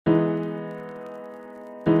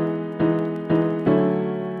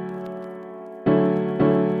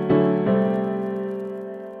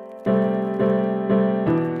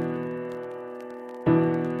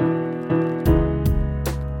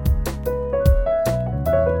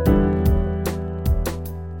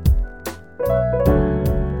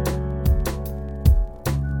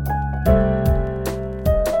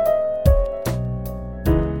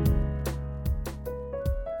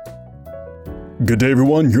Good day,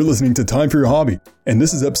 everyone. You're listening to Time for Your Hobby, and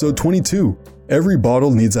this is episode 22. Every bottle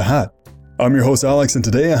needs a hat. I'm your host, Alex, and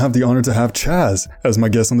today I have the honor to have Chaz as my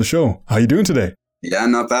guest on the show. How you doing today? Yeah,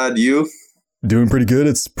 not bad. You? Doing pretty good.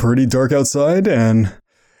 It's pretty dark outside, and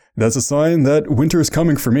that's a sign that winter is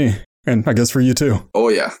coming for me, and I guess for you too. Oh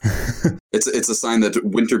yeah, it's a sign that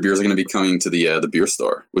winter beers are going to be coming to the beer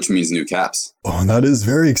store, which means new caps. Oh, that is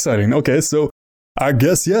very exciting. Okay, so I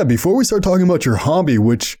guess, yeah, before we start talking about your hobby,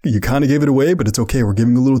 which you kind of gave it away, but it's okay. We're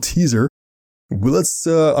giving a little teaser. I'm going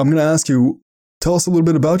to ask you, tell us a little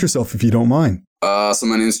bit about yourself if you don't mind. So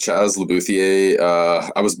my name is Chaz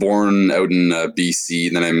Labouthier. I was born out in BC,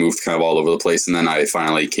 and then I moved kind of all over the place, and then I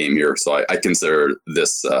finally came here. So I consider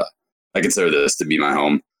this to be my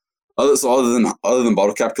home. Other than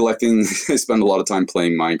bottle cap collecting, I spend a lot of time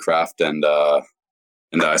playing Minecraft, and I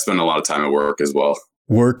spend a lot of time at work as well.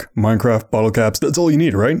 Work, Minecraft, bottle caps, that's all you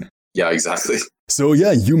need, right? Yeah, exactly. So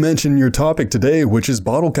yeah, you mentioned your topic today, which is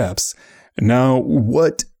bottle caps. Now,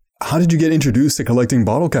 how did you get introduced to collecting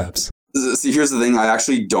bottle caps? See, here's the thing. I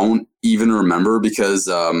actually don't even remember because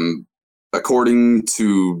according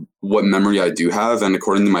to what memory I do have and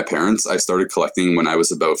according to my parents, I started collecting when I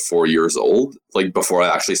was about 4 years old, like before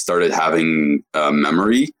I actually started having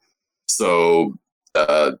memory. So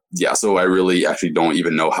so I really actually don't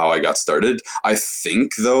even know how I got started. I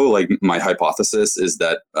think, though, like my hypothesis is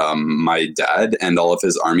that my dad and all of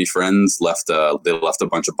his army friends left a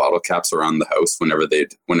bunch of bottle caps around the house whenever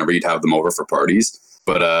you'd have them over for parties.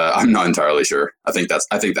 But I'm not entirely sure. I think that's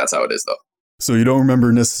how it is, though. So you don't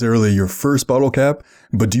remember necessarily your first bottle cap,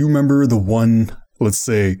 but do you remember the one, let's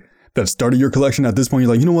say, that started your collection? At this point,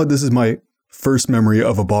 you're like, you know what? This is my first memory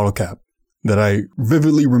of a bottle cap that I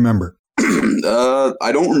vividly remember.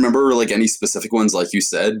 I don't remember like any specific ones, like you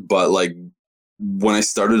said, but like when I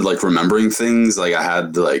started like remembering things, like I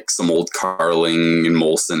had like some old Carling and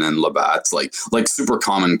Molson and Labatt's, like super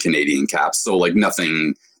common Canadian caps. So like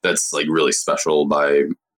nothing that's like really special by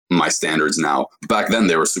my standards now. Back then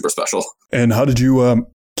they were super special. And how did you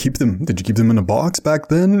keep them? Did you keep them in a box back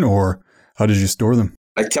then, or how did you store them?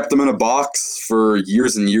 I kept them in a box for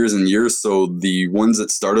years and years and years. So the ones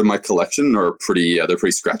that started my collection are they're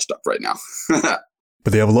pretty scratched up right now.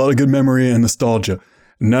 But they have a lot of good memory and nostalgia.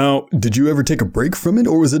 Now, did you ever take a break from it,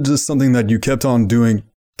 or was it just something that you kept on doing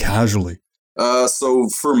casually? So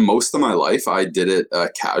for most of my life, I did it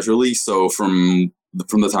casually. So from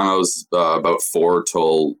the time I was about 4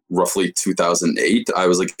 till roughly 2008, I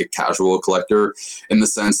was like a casual collector in the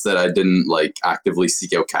sense that I didn't like actively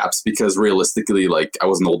seek out caps because realistically, like I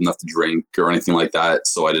wasn't old enough to drink or anything like that.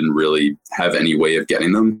 So I didn't really have any way of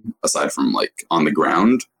getting them aside from like on the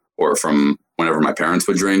ground or from whenever my parents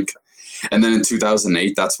would drink. And then in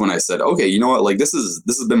 2008, that's when I said, okay, you know what? Like this has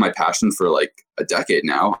been my passion for like a decade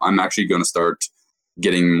now. I'm actually going to start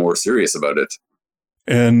getting more serious about it.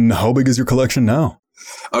 And how big is your collection now?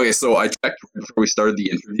 Okay, so I checked before we started the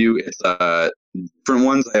interview. It's different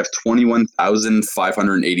ones. I have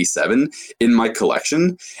 21,587 in my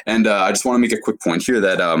collection. And I just want to make a quick point here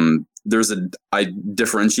that I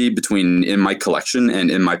differentiate between in my collection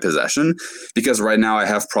and in my possession, because right now I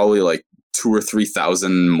have probably like 2,000 or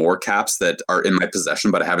 3,000 more caps that are in my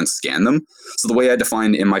possession, but I haven't scanned them. So the way I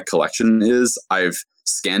define in my collection is I've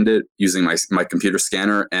scanned it using my computer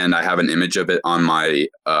scanner, and I have an image of it on my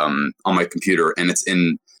computer, and it's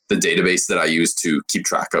in the database that I use to keep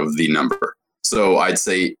track of the number. So I'd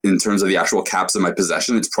say in terms of the actual caps in my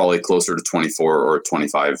possession, it's probably closer to 24 or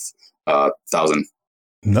 25,000.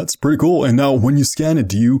 That's pretty cool. And now when you scan it,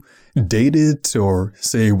 do you date it or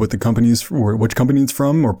say what company it's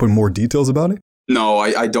from or put more details about it? No,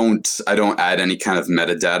 I don't add any kind of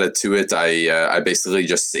metadata to it. I basically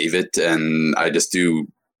just save it, and I just the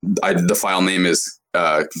file name is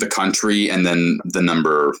the country and then the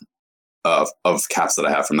number of caps that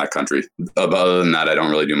I have from that country. Other than that, I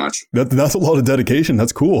don't really do much. That's a lot of dedication.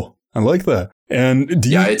 That's cool. I like that. And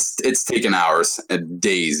it's taken hours and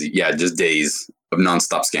days. Yeah, just days of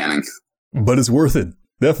nonstop scanning. But it's worth it.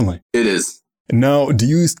 Definitely. It is. Now, do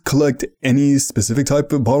you collect any specific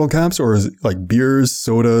type of bottle caps, or is it like beers,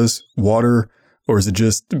 sodas, water, or is it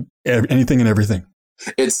just anything and everything?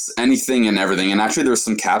 It's anything and everything. And actually, there's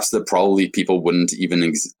some caps that probably people wouldn't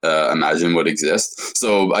even imagine would exist.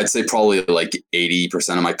 So I'd say probably like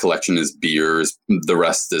 80% of my collection is beers. The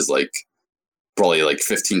rest is like probably like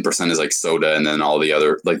 15% is like soda. And then all the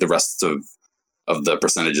other, like the rest of the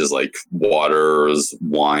percentages like waters,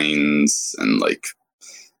 wines, and like.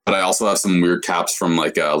 But I also have some weird caps from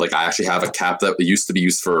like I actually have a cap that used to be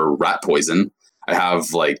used for rat poison. I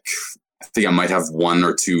have I think I might have 1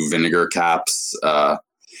 or 2 vinegar caps.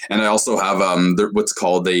 And I also have what's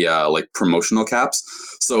called like promotional caps.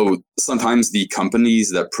 So sometimes the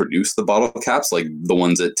companies that produce the bottle caps, like the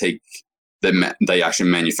ones that they actually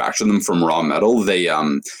manufacture them from raw metal,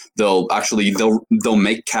 they'll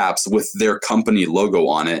make caps with their company logo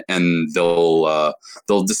on it, and they'll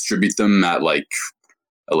distribute them at like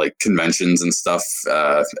conventions and stuff,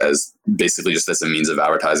 as basically just as a means of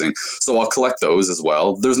advertising. So I'll collect those as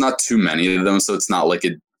well. There's not too many of them, so it's not like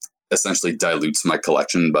it essentially dilutes my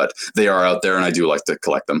collection, but they are out there and I do like to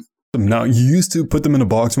collect them. Now, you used to put them in a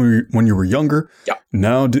box when you were younger. Yeah.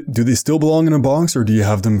 Now, do they still belong in a box, or do you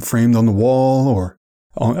have them framed on the wall or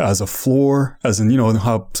as a floor? As in,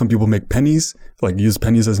 how some people make pennies, like use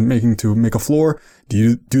pennies as to make a floor. Do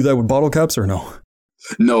you do that with bottle caps or no?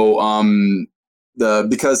 No,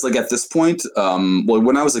 because like at this point,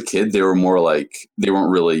 when I was a kid, they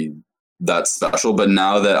weren't really that special. But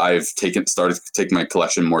now that I've started to take my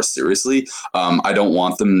collection more seriously, I don't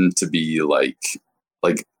want them to be like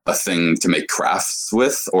a thing to make crafts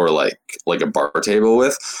with, or like a bar table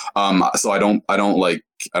with. So I don't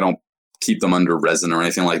keep them under resin or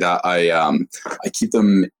anything like that. I keep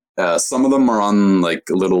them. Some of them are on like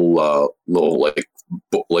little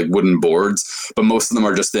like wooden boards, but most of them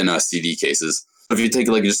are just in CD cases. If you take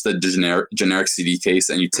like just a generic CD case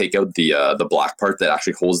and you take out the black part that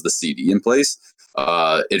actually holds the CD in place,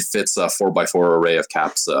 it fits a 4x4 array of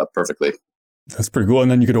caps perfectly. That's pretty cool.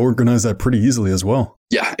 And then you could organize that pretty easily as well.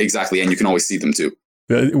 Yeah, exactly. And you can always see them too.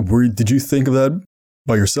 Did you think of that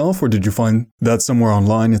by yourself, or did you find that somewhere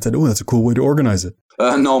online and said, oh, that's a cool way to organize it?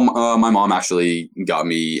 No, my mom actually got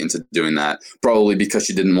me into doing that, probably because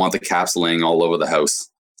she didn't want the caps laying all over the house.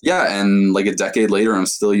 Yeah, and like a decade later, I'm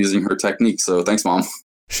still using her technique. So thanks, Mom.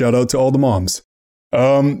 Shout out to all the moms.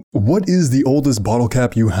 What is the oldest bottle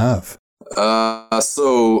cap you have?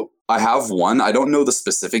 So I have one. I don't know the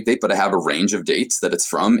specific date, but I have a range of dates that it's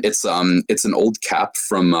from. It's an old cap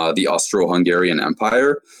from the Austro-Hungarian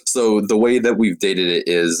Empire. So the way that we've dated it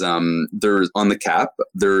is there's on the cap,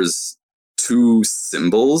 there's 2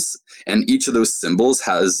 symbols, and each of those symbols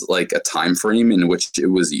has like a time frame in which it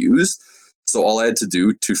was used. So all I had to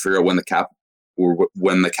do to figure out when the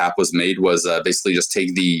cap was made was basically just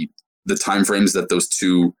take the time frames that those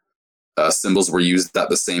 2 symbols were used at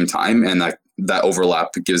the same time, and that overlap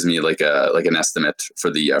gives me like an estimate for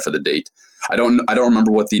the date. I don't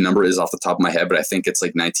remember what the number is off the top of my head, but I think it's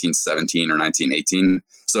like 1917 or 1918.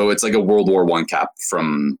 So it's like a World War I cap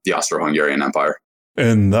from the Austro-Hungarian Empire.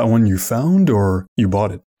 And that one you found, or you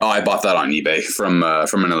bought it? Oh, I bought that on eBay from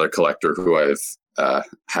another collector who I've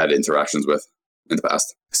had interactions with in the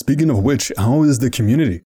past. Speaking of which, how is the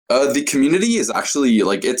community? The community is actually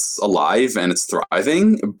it's alive and it's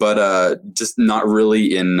thriving, but just not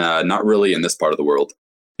really in this part of the world.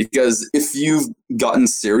 Because if you've gotten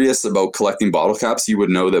serious about collecting bottle caps, you would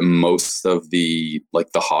know that most of the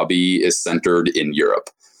hobby is centered in Europe.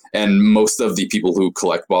 And most of the people who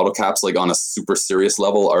collect bottle caps, like on a super serious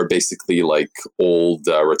level, are basically like old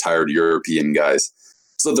retired European guys.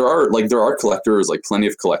 So there are collectors, like plenty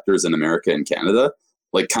of collectors in America and Canada,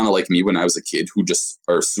 like kind of like me when I was a kid, who just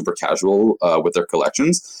are super casual with their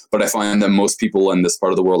collections. But I find that most people in this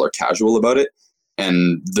part of the world are casual about it.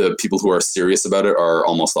 And the people who are serious about it are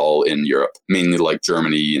almost all in Europe, mainly like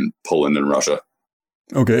Germany and Poland and Russia.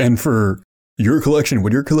 Okay, and for your collection,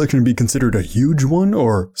 would your collection be considered a huge one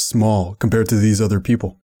or small compared to these other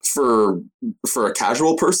people? For a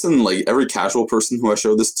casual person, like every casual person who I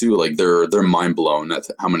show this to, like they're mind blown at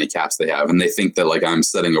how many caps they have, and they think that like I'm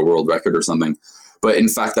setting a world record or something. But in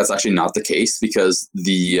fact, that's actually not the case, because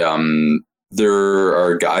there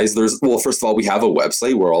are guys. First of all, we have a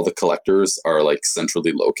website where all the collectors are like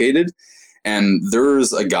centrally located, and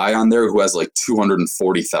there's a guy on there who has like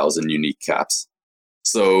 240,000 unique caps.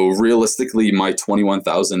 So realistically, my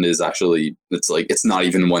 21,000 is actually, it's not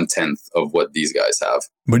even 1/10 of what these guys have.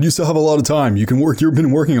 But you still have a lot of time. You can work. You've been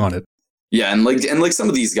working on it. Yeah, and some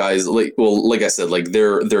of these guys, like I said, like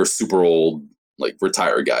they're super old, like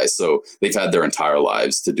retired guys, so they've had their entire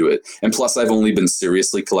lives to do it. And plus, I've only been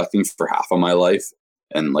seriously collecting for half of my life,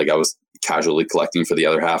 and like I was casually collecting for the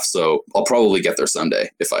other half. So I'll probably get there someday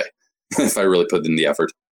if I really put in the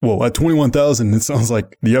effort. Well, at 21,000, it sounds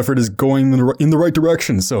like the effort is going in the right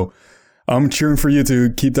direction. So I'm cheering for you to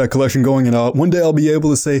keep that collection going. And one day I'll be able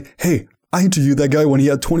to say, hey, I interviewed that guy when he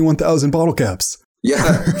had 21,000 bottle caps.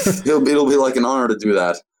 Yeah, it'll be like an honor to do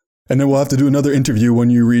that. And then we'll have to do another interview when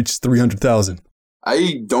you reach 300,000.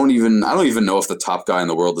 I don't even know if the top guy in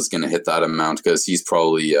the world is going to hit that amount, because he's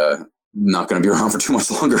probably not going to be around for too much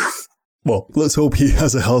longer. Well, let's hope he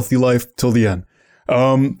has a healthy life till the end.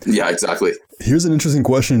 Yeah, exactly. Here's an interesting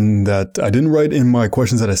question that I didn't write in my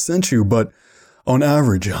questions that I sent you, but on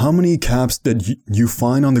average, how many caps that you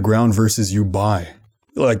find on the ground versus you buy?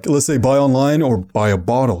 Like, let's say buy online or buy a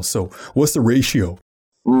bottle. So what's the ratio?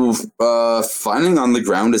 Finding on the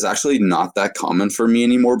ground is actually not that common for me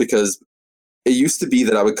anymore because it used to be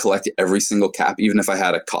that I would collect every single cap, even if I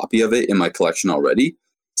had a copy of it in my collection already.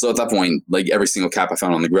 So at that point, like every single cap I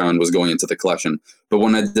found on the ground was going into the collection. But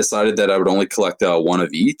when I decided that I would only collect one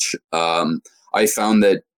of each, I found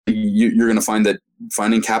that you're going to find that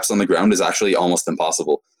finding caps on the ground is actually almost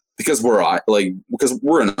impossible because we're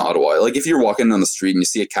in Ottawa. Like if you're walking down the street and you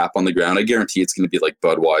see a cap on the ground, I guarantee it's going to be like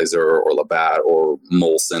Budweiser or Labatt or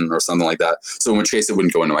Molson or something like that. So in which case it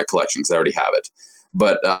wouldn't go into my collection because I already have it.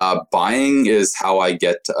 But buying is how I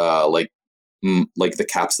get like the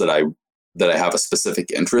caps that I have a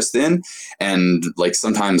specific interest in, and like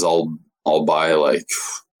sometimes I'll buy like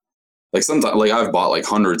sometimes like I've bought like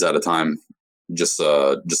hundreds at a time, just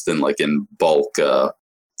in bulk to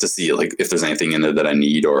see like if there's anything in it that I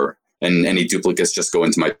need, and any duplicates just go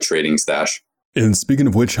into my trading stash. And speaking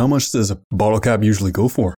of which, how much does a bottle cap usually go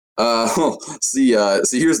for? See,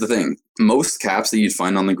 here's the thing. Most caps that you'd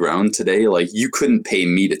find on the ground today, like you couldn't pay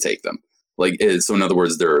me to take them. So in other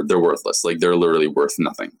words, they're worthless. Like they're literally worth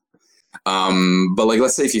nothing. But like,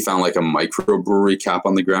 let's say if you found like a microbrewery cap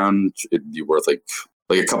on the ground, it'd be worth like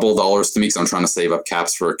a couple of dollars to me. So I'm trying to save up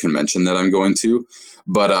caps for a convention that I'm going to.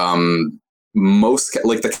 But, most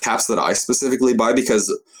like the caps that I specifically buy,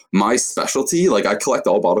 because my specialty, like I collect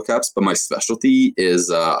all bottle caps, but my specialty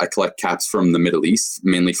is I collect caps from the Middle East,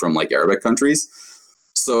 mainly from like Arabic countries.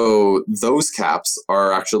 So those caps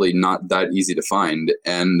are actually not that easy to find,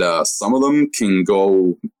 and some of them can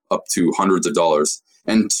go up to hundreds of dollars.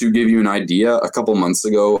 And to give you an idea, a couple months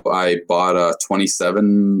ago I bought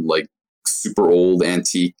 27 like super old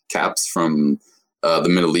antique caps from the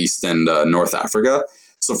Middle East and North Africa.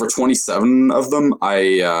 So for 27 of them,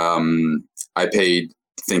 I paid,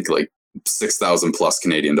 I think, like 6,000 plus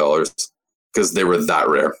Canadian dollars because they were that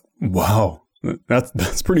rare. Wow,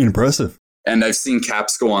 that's pretty impressive. And I've seen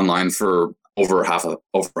caps go online for over half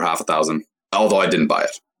a thousand, although I didn't buy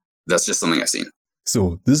it. That's just something I've seen.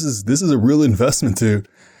 So this is a real investment too.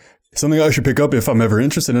 Something I should pick up if I'm ever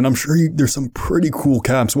interested. And I'm sure there's some pretty cool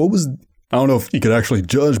caps. I don't know if you could actually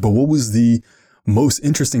judge, but what was the most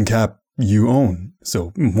interesting cap you own?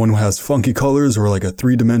 So one who has funky colors or like a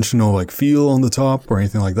 3-dimensional like feel on the top or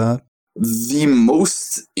anything like that? The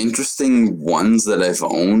most interesting ones that I've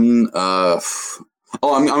owned,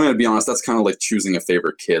 I'm going to be honest, that's kind of like choosing a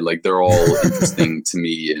favorite kid. Like they're all interesting to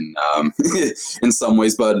me in some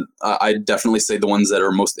ways, but I definitely say the ones that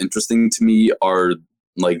are most interesting to me are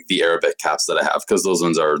like the Arabic caps that I have, because those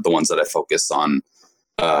ones are the ones that I focus on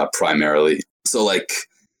primarily. So like,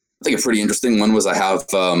 I think a pretty interesting one was I have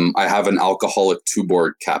an alcoholic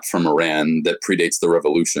Tuborg cap from Iran that predates the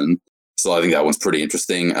revolution. So I think that one's pretty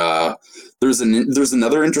interesting. There's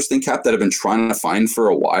another interesting cap that I've been trying to find for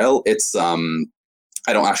a while. It's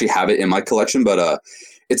I don't actually have it in my collection, but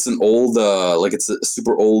it's an old it's a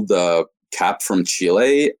super old cap from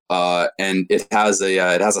Chile, and it has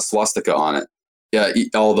a swastika on it. Yeah,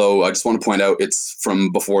 although I just want to point out it's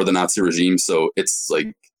from before the Nazi regime, so it's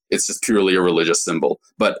just purely a religious symbol.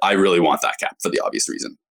 But I really want that cap for the obvious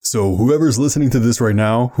reason. So whoever's listening to this right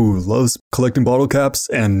now who loves collecting bottle caps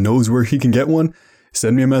and knows where he can get one,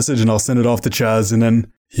 send me a message and I'll send it off to Chaz, and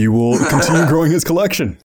then he will continue growing his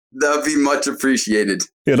collection. That'd be much appreciated.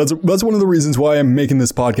 Yeah, that's one of the reasons why I'm making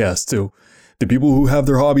this podcast too. The people who have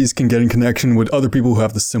their hobbies can get in connection with other people who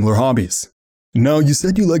have the similar hobbies. Now, you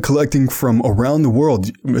said you like collecting from around the world,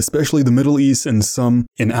 especially the Middle East and some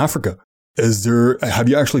in Africa. Have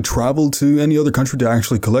you actually traveled to any other country to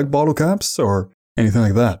actually collect bottle caps or anything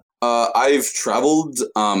like that? I've traveled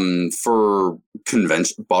for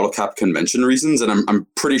bottle cap convention reasons, and I'm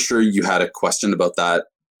pretty sure you had a question about that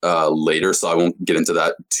later, so I won't get into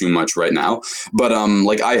that too much right now. But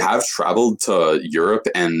I have traveled to Europe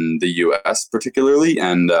and the US particularly,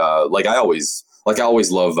 and I always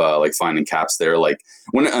love finding caps there.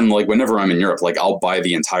 Whenever I'm in Europe, I'll buy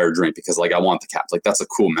the entire drink because I want the cap. That's a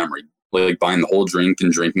cool memory. Buying the whole drink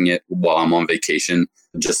and drinking it while I'm on vacation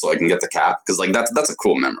just so I can get the cap, because that's a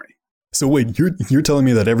cool memory. So wait, you're telling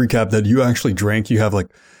me that every cap that you actually drank, you have a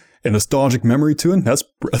nostalgic memory to it? That's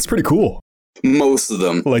pretty cool. Most of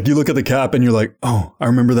them. You look at the cap and you're like, oh, I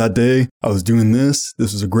remember that day. I was doing this.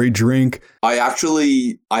 This was a great drink. I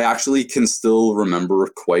actually can still remember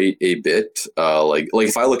quite a bit.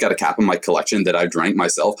 If I look at a cap in my collection that I drank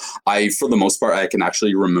myself, for the most part, I can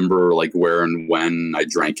actually remember where and when I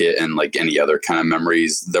drank it and any other kind of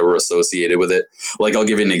memories that were associated with it. I'll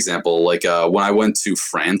give you an example. When I went to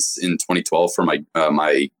France in 2012 for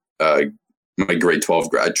my my grade 12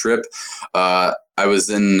 grad trip. I was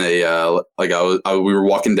in we were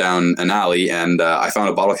walking down an alley, and I found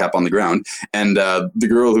a bottle cap on the ground. And the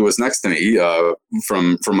girl who was next to me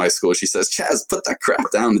from my school, she says, "Chaz, put that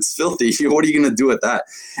crap down. It's filthy. What are you gonna do with that?"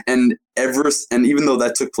 And even though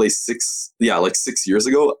that took place 6 years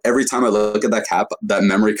ago, every time I look at that cap, that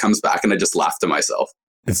memory comes back, and I just laugh to myself.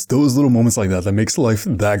 It's those little moments like that that makes life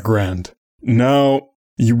that grand. Now,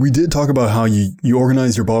 we did talk about how you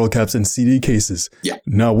organize your bottle caps in CD cases. Yeah.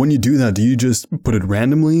 Now, when you do that, do you just put it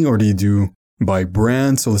randomly, or do you do by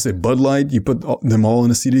brand? So let's say Bud Light, you put them all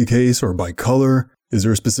in a CD case, or by color? Is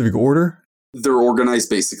there a specific order? They're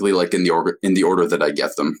organized basically like in the order that I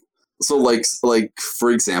get them. So like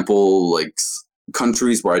for example, like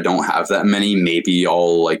countries where I don't have that many, maybe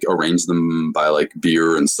I'll like arrange them by like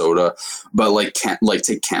beer and soda. But like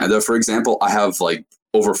take Canada for example, I have like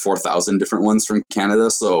over 4,000 different ones from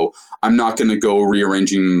Canada. So I'm not going to go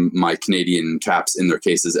rearranging my Canadian caps in their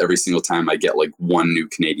cases every single time I get like one new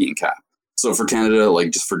Canadian cap. So for Canada,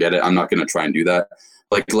 like just forget it. I'm not going to try and do that.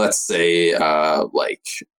 Like let's say like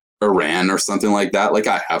Iran or something like that. Like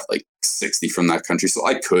I have like 60 from that country. So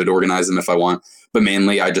I could organize them if I want. But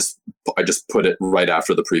mainly I just put it right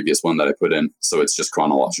after the previous one that I put in. So it's just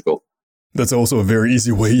chronological. That's also a very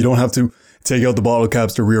easy way. You don't have to take out the bottle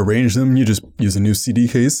caps to rearrange them. You just use a new CD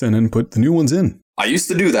case and then put the new ones in. I used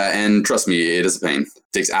to do that, and trust me, it is a pain. It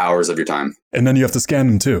takes hours of your time. And then you have to scan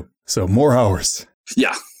them too. So more hours.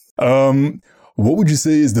 Yeah. What would you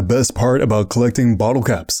say is the best part about collecting bottle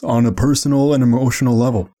caps on a personal and emotional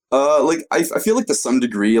level? I feel like to some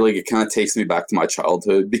degree, like it kind of takes me back to my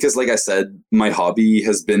childhood because like I said, my hobby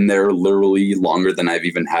has been there literally longer than I've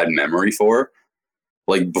even had memory for.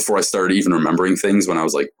 Like before I started even remembering things when I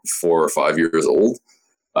was like 4 or 5 years old.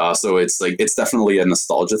 So it's definitely a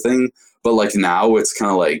nostalgia thing. But like now it's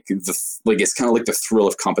kind of like the thrill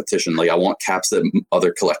of competition. Like I want caps that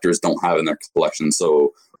other collectors don't have in their collection.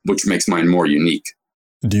 So which makes mine more unique.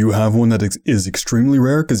 Do you have one that is extremely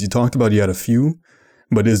rare? Because you talked about you had a few,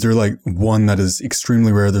 but is there like one that is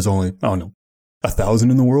extremely rare? There's only, I don't know, 1,000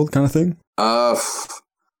 in the world kind of thing?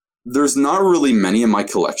 There's not really many in my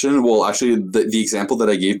collection. Well, actually, the example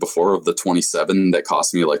that I gave before of the 27 that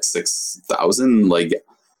cost me like 6,000, like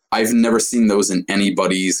I've never seen those in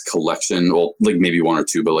anybody's collection. Well, like maybe one or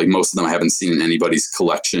two, but like most of them I haven't seen in anybody's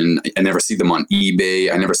collection. I never see them on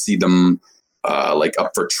eBay. I never see them like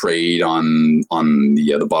up for trade on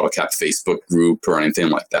the Bottle Cap Facebook group or anything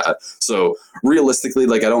like that. So realistically,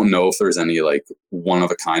 like I don't know if there's any like one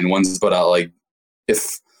of a kind ones, but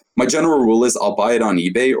if my general rule is I'll buy it on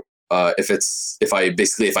eBay. If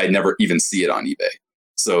I never even see it on eBay.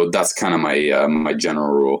 So that's kind of my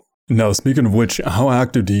general rule. Now, speaking of which, how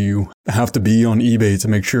active do you have to be on eBay to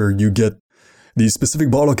make sure you get the specific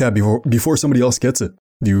bottle cap before somebody else gets it?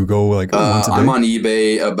 Do you go like once a day? I'm on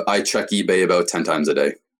eBay. I check eBay about 10 times a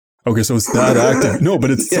day. Okay, so it's that active. No, but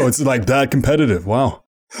it's so it's like that competitive. Wow.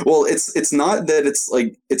 Well, it's not that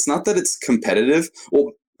it's competitive.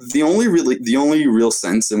 Well, the only real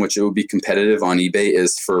sense in which it would be competitive on eBay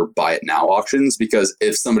is for buy it now auctions, because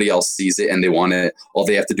if somebody else sees it and they want it, all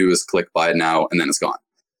they have to do is click buy it now and then it's gone.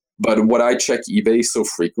 But what I check eBay so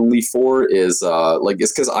frequently for is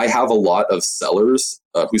it's because I have a lot of sellers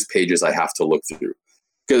whose pages I have to look through.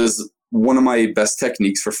 Because one of my best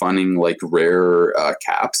techniques for finding like rare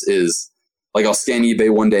caps is like I'll scan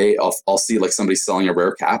eBay one day, I'll see like somebody selling a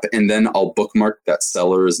rare cap, and then I'll bookmark that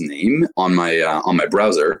seller's name on my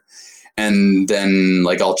browser, and then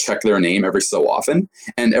like I'll check their name every so often,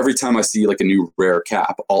 and every time I see like a new rare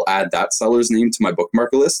cap, I'll add that seller's name to my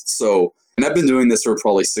bookmark list. So, and I've been doing this for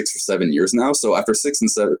probably 6 or 7 years now. So after 6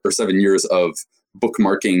 or 7 years of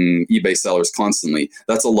bookmarking eBay sellers constantly,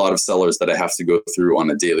 that's a lot of sellers that I have to go through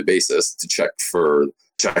on a daily basis to check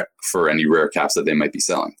for any rare caps that they might be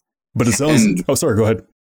selling. But it sounds... sorry, go ahead.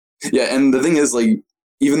 Yeah, and the thing is, like,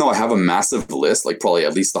 even though I have a massive list, like probably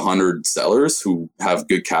at least 100 sellers who have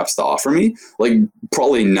good caps to offer me, like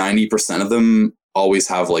probably 90% of them always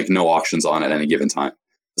have like no auctions on at any given time.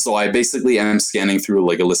 So I basically am scanning through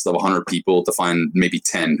like a list of 100 people to find maybe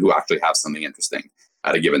 10 who actually have something interesting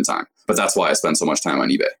at a given time. But that's why I spend so much time on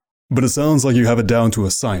eBay. But it sounds like you have it down to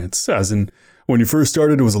a science, as in when you first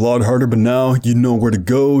started, it was a lot harder, but now you know where to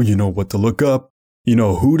go, you know what to look up. You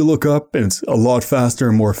know who to look up, and it's a lot faster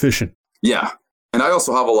and more efficient. Yeah. And I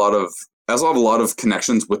also have a lot of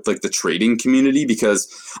connections with like the trading community, because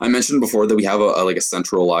I mentioned before that we have a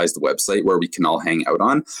centralized website where we can all hang out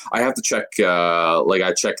on. I have to check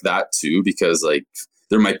I check that too, because like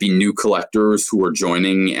there might be new collectors who are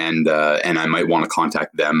joining, and I might want to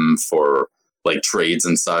contact them for like trades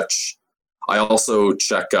and such. I also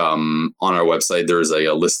check on our website, there's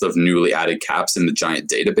a list of newly added caps in the giant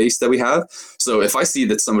database that we have. So if I see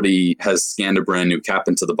that somebody has scanned a brand new cap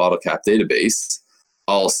into the bottle cap database,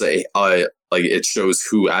 I'll say, like it shows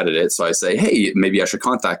who added it. So I say, hey, maybe I should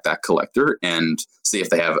contact that collector and see if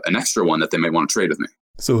they have an extra one that they might want to trade with me.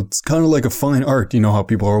 So it's kind of like a fine art. You know how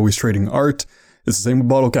people are always trading art? It's the same with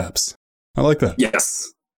bottle caps. I like that.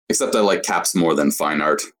 Yes, except I like caps more than fine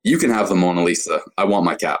art. You can have the Mona Lisa. I want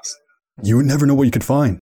my caps. You would never know what you could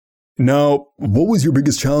find. Now, what was your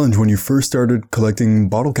biggest challenge when you first started collecting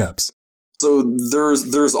bottle caps? So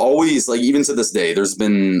there's always, like, even to this day, there's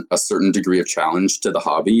been a certain degree of challenge to the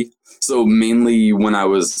hobby. So mainly when I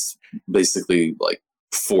was basically like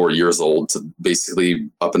 4 years old to basically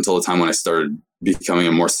up until the time when I started becoming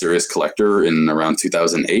a more serious collector in around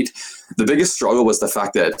 2008, the biggest struggle was the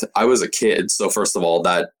fact that I was a kid. So first of all,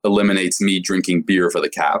 that eliminates me drinking beer for the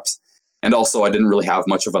caps. And also, I didn't really have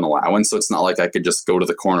much of an allowance, so it's not like I could just go to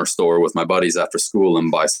the corner store with my buddies after school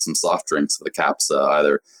and buy some soft drinks for the caps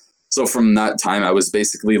either. So from that time, I was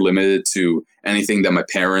basically limited to anything that my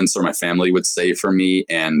parents or my family would say for me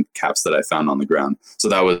and caps that I found on the ground. So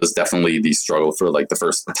that was definitely the struggle for like the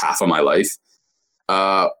first half of my life.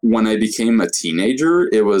 When I became a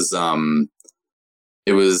teenager,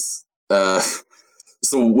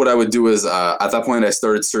 so what I would do is at that point I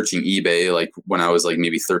started searching eBay, like when I was like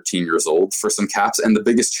maybe 13 years old, for some caps. And the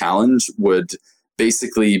biggest challenge would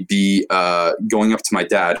basically be going up to my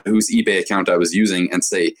dad, whose eBay account I was using, and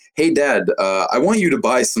say, hey, Dad, I want you to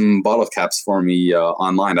buy some bottle caps for me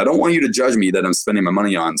online. I don't want you to judge me that I'm spending my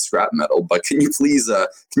money on scrap metal, but can you please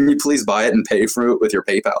buy it and pay for it with your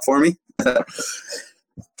PayPal for me?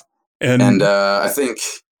 and I think,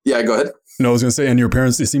 yeah, go ahead. No, I was going to say, and your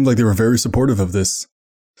parents, it seemed like they were very supportive of this.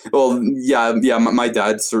 Well, yeah. My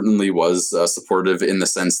dad certainly was supportive in the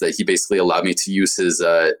sense that he basically allowed me to use his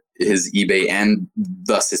eBay and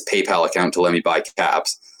thus his PayPal account to let me buy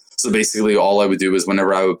caps. So basically, all I would do is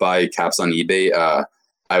whenever I would buy caps on eBay,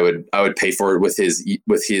 I would pay for it with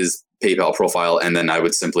his PayPal profile, and then I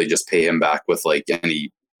would simply just pay him back with like any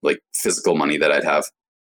like physical money that I'd have.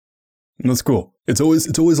 That's cool. It's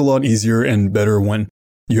always a lot easier and better when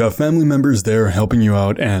you have family members there helping you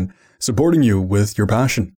out and supporting you with your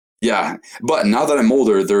passion. Yeah, but now that I'm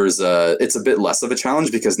older, it's a bit less of a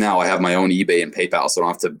challenge because now I have my own eBay and PayPal, so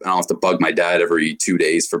I don't have to bug my dad every 2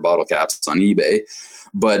 days for bottle caps on eBay.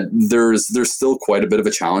 But there's still quite a bit of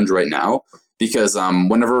a challenge right now because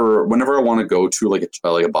whenever I want to go to like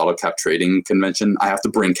a bottle cap trading convention, I have to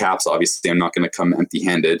bring caps. Obviously, I'm not going to come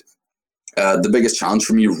empty-handed. The biggest challenge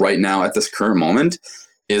for me right now at this current moment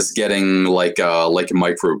is getting like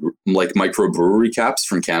microbrewery caps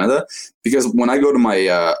from Canada, because when I go to my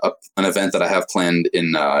an event that I have planned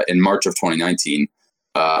in March of 2019,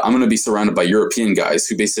 I'm going to be surrounded by European guys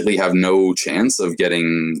who basically have no chance of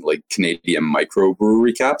getting like Canadian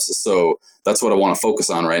microbrewery caps. So that's what I want to focus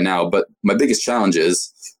on right now. But my biggest challenge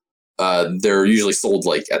is they're usually sold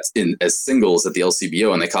like as singles at the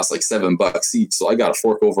LCBO, and they cost like $7 each. So I got to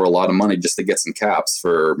fork over a lot of money just to get some caps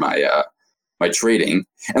for my trading.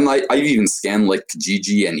 And I've even scanned like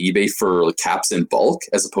Kijiji and eBay for like caps in bulk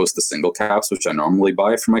as opposed to single caps, which I normally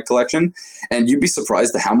buy for my collection. And you'd be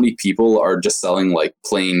surprised at how many people are just selling like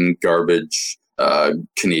plain garbage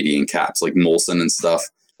Canadian caps, like Molson and stuff.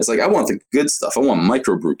 It's like, I want the good stuff. I want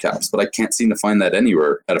microbrew caps, but I can't seem to find that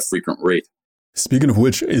anywhere at a frequent rate. Speaking of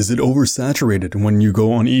which, is it oversaturated when you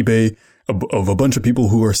go on eBay of a bunch of people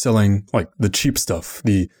who are selling like the cheap stuff,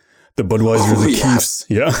 the Budweiser, the Keefs?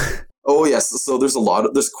 Yeah. Oh yes, so there's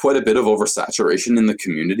quite a bit of oversaturation in the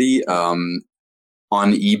community. On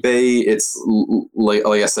eBay, it's like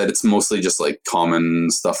I said, it's mostly just like common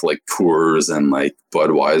stuff like Coors and like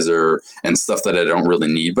Budweiser and stuff that I don't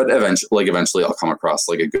really need. But eventually, I'll come across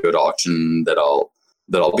like a good auction that I'll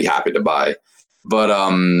be happy to buy. But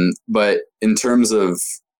in terms of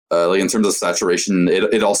saturation,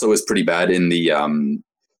 it also is pretty bad in the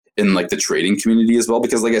in like the trading community as well,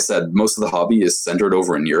 because like I said, most of the hobby is centered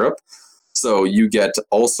over in Europe. So you get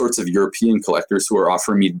all sorts of European collectors who are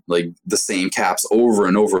offering me like the same caps over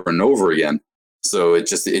and over and over again. So it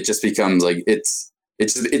just becomes like it's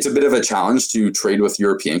a bit of a challenge to trade with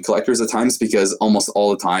European collectors at times, because almost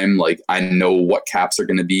all the time, like I know what caps are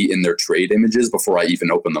going to be in their trade images before I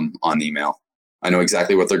even open them on email. I know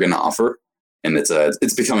exactly what they're going to offer, and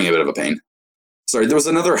it's becoming a bit of a pain. Sorry, there was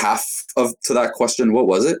another half to that question. What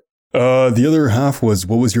was it? The other half was,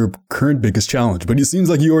 what was your current biggest challenge? But it seems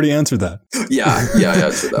like you already answered that. Yeah, I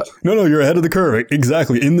answered that. No, you're ahead of the curve.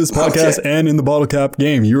 Exactly. In this podcast and in the bottle cap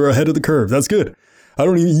game, you're ahead of the curve. That's good.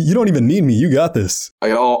 You don't even need me. You got this. I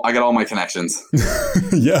got all my connections.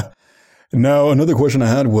 Yeah. Now, another question I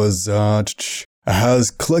had was,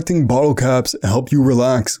 has collecting bottle caps helped you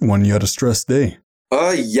relax when you had a stressed day?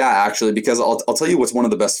 Yeah, actually, because I'll tell you what's one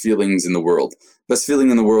of the best feelings in the world. Best feeling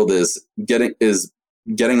in the world is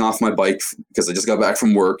getting off my bike because I just got back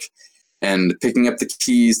from work and picking up the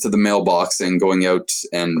keys to the mailbox and going out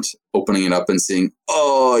and opening it up and seeing,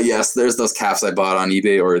 oh yes, there's those caps I bought on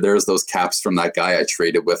eBay, or there's those caps from that guy I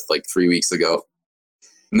traded with like 3 weeks ago.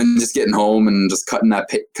 And then just getting home and just cutting that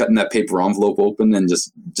paper envelope open and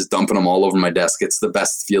just dumping them all over my desk. It's the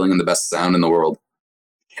best feeling and the best sound in the world.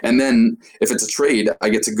 And then if it's a trade, I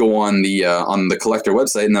get to go on the collector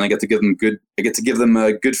website, and then I get to give them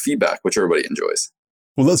good feedback, which everybody enjoys.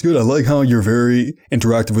 Well, that's good. I like how you're very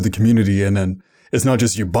interactive with the community, and then it's not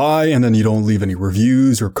just you buy and then you don't leave any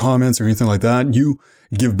reviews or comments or anything like that. You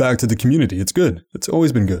give back to the community. It's good. It's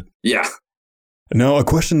always been good. Yeah. Now, a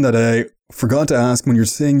question that I forgot to ask: when you're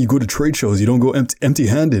saying you go to trade shows, you don't go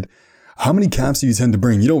empty-handed. How many caps do you tend to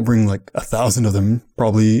bring? You don't bring like 1,000 of them,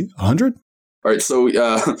 probably 100? All right, so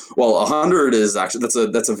 100 is actually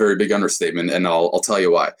that's a very big understatement, and I'll tell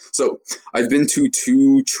you why. So I've been to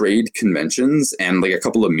 2 trade conventions and like a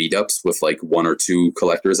couple of meetups with like 1 or 2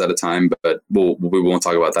 collectors at a time, but we won't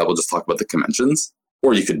talk about that. We'll just talk about the conventions,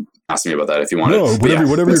 or you could ask me about that if you want. No,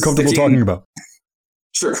 whatever you're comfortable talking about.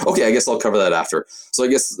 Sure. Okay, I guess I'll cover that after. So I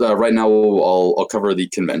guess right now I'll cover the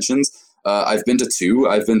conventions. I've been to 2.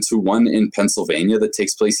 I've been to one in Pennsylvania that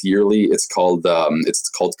takes place yearly. It's called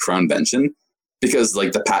Crownvention. Because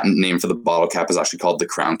like the patent name for the bottle cap is actually called the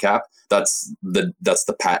Crown Cap. That's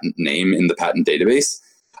the patent name in the patent database.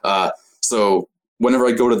 So whenever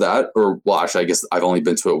I go to that, actually I guess I've only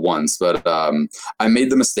been to it once, but I made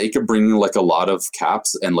the mistake of bringing like a lot of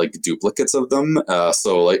caps and like duplicates of them.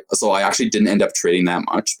 So I actually didn't end up trading that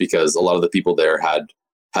much because a lot of the people there had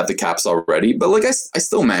the caps already. But like I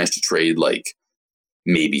still managed to trade like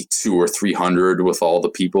maybe 200 or 300 with all the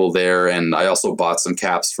people there, and I also bought some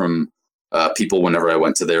caps from people whenever I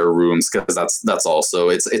went to their rooms, because that's also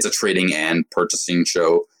it's a trading and purchasing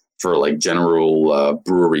show for like general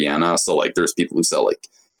breweriana. So like there's people who sell like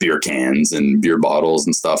beer cans and beer bottles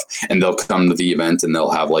and stuff, and they'll come to the event and they'll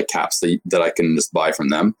have like caps that I can just buy from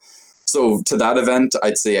them. So to that event,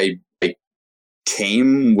 I'd say I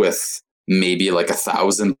came with maybe like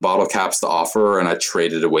 1,000 bottle caps to offer, and I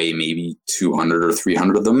traded away maybe 200 or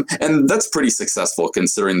 300 of them. And that's pretty successful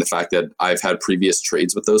considering the fact that I've had previous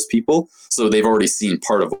trades with those people. So they've already seen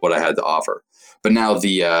part of what I had to offer. But now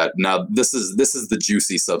this is the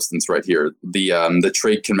juicy substance right here. The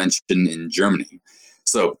trade convention in Germany.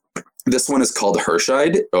 So this one is called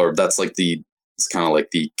Herscheid, or it's kind of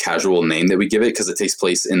like the casual name that we give it, because it takes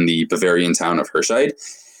place in the Bavarian town of Herscheid.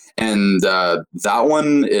 And that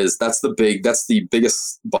one that's the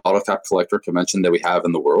biggest bottle cap collector convention that we have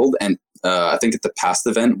in the world. And I think at the past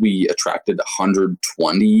event we attracted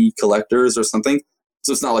 120 collectors or something.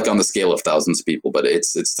 So it's not like on the scale of thousands of people, but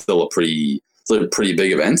it's still a pretty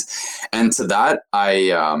big event. And to that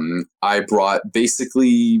I brought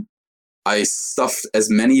basically, I stuffed as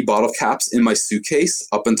many bottle caps in my suitcase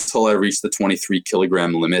up until I reached the 23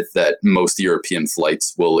 kilogram limit that most European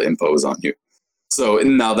flights will impose on you. So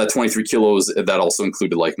now that 23 kilos, that also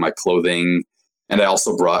included like my clothing. And I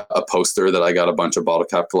also brought a poster that I got a bunch of bottle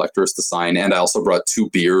cap collectors to sign. And I also brought 2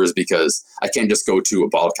 beers, because I can't just go to a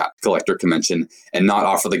bottle cap collector convention and not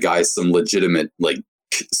offer the guys some legitimate, like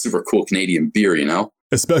super cool Canadian beer, you know?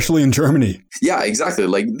 Especially in Germany. Yeah, exactly.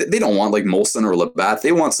 Like they don't want like Molson or Labatt.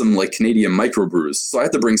 They want some like Canadian microbrews. So I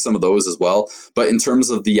had to bring some of those as well. But in terms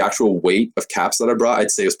of the actual weight of caps that I brought,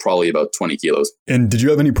 I'd say it was probably about 20 kilos. And did you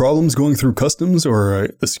have any problems going through customs or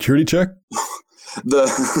a security check?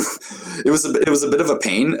 It was a bit of a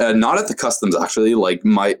pain. Not at the customs actually. Like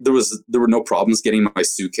there were no problems getting my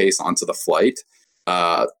suitcase onto the flight.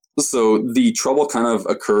 So the trouble kind of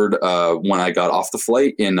occurred when I got off the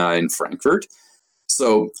flight in Frankfurt.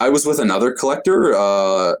 So I was with another collector.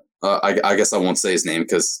 I guess I won't say his name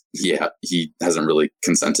because he hasn't really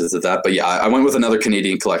consented to that. But yeah, I went with another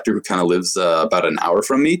Canadian collector who kind of lives about an hour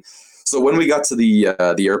from me. So when we got to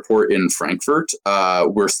the airport in Frankfurt,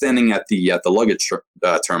 we're standing at the luggage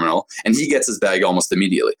terminal, and he gets his bag almost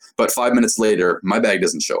immediately. But 5 minutes later, my bag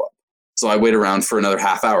doesn't show up. So I wait around for another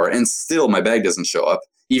half hour, and still my bag doesn't show up,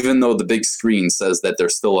 even though the big screen says that they're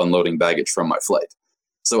still unloading baggage from my flight.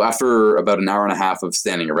 So after about an hour and a half of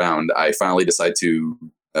standing around, I finally decide to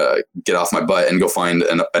get off my butt and go find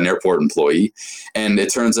an airport employee. And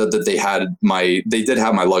it turns out that they did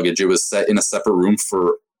have my luggage. It was set in a separate room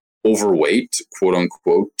for overweight, quote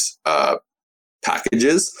unquote,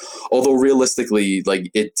 packages. Although realistically,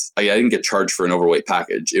 like I didn't get charged for an overweight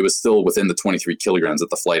package. It was still within the 23 kilograms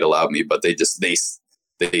that the flight allowed me, but they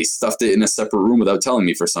they stuffed it in a separate room without telling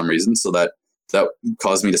me for some reason. So that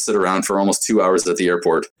caused me to sit around for almost 2 hours at the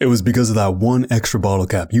airport. It was because of that one extra bottle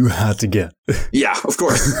cap you had to get. Yeah, of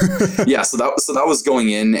course. Yeah, so that was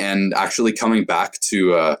going in, and actually coming back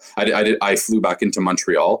to I flew back into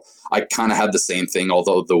Montreal. I kind of had the same thing,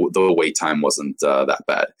 although the wait time wasn't that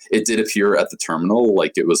bad. It did appear at the terminal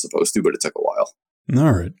like it was supposed to, but it took a while.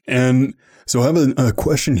 All right. And so I have a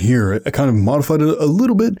question here. I kind of modified it a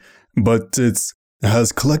little bit, but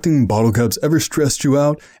has collecting bottle caps ever stressed you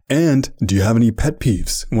out? And do you have any pet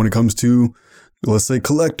peeves when it comes to, let's say,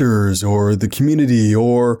 collectors or the community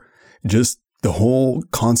or just the whole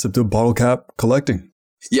concept of bottle cap collecting?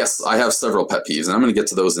 Yes, I have several pet peeves, and I'm going to get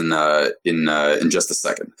to those in just a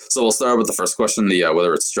second. So we'll start with the first question,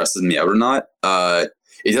 whether it stresses me out or not.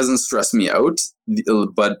 It doesn't stress me out,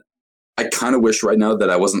 but I kind of wish right now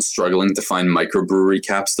that I wasn't struggling to find microbrewery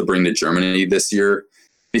caps to bring to Germany this year.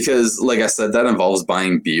 Because, like I said, that involves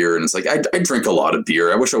buying beer, and it's like, I drink a lot of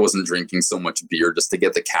beer. I wish I wasn't drinking so much beer just to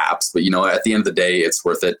get the caps, but at the end of the day, it's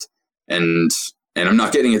worth it, and I'm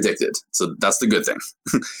not getting addicted, so that's the good thing.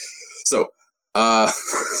 So, high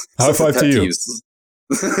five to you.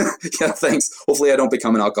 Yeah, thanks. Hopefully, I don't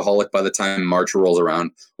become an alcoholic by the time March rolls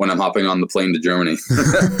around when I'm hopping on the plane to Germany.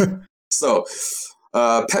 So,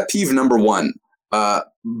 pet peeve number one: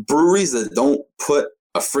 breweries that don't put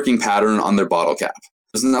a freaking pattern on their bottle cap.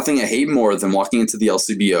 There's nothing I hate more than walking into the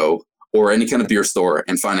LCBO or any kind of beer store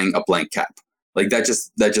and finding a blank cap. Like that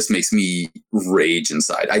just makes me rage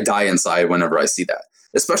inside. I die inside whenever I see that,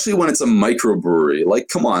 especially when it's a microbrewery. Like,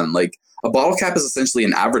 come on, like a bottle cap is essentially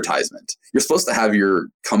an advertisement. You're supposed to have your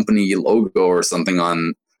company logo or something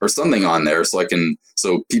on there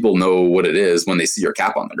so people know what it is when they see your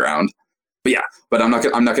cap on the ground. But I'm not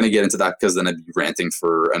going to get into that because then I'd be ranting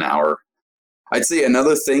for an hour. I'd say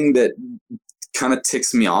another thing that kind of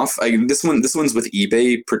ticks me off. This one's with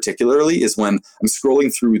eBay particularly, is when I'm scrolling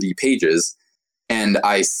through the pages and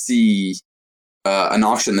I see an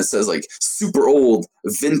auction that says like super old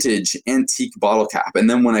vintage antique bottle cap, and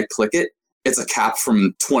then when I click it, it's a cap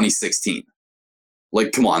from 2016.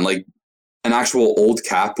 Like, come on, like an actual old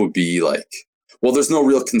cap would be like, well, there's no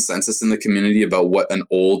real consensus in the community about what an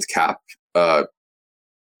old cap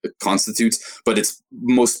constitutes, but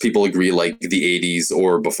most people agree like the 80s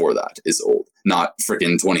or before that is old, not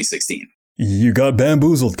freaking 2016. You got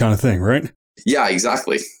bamboozled kind of thing, right? Yeah,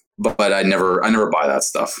 exactly. But I never buy that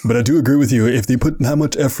stuff. But I do agree with you. If they put that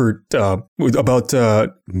much effort about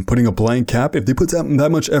putting a blank cap, if they put that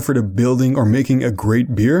much effort of building or making a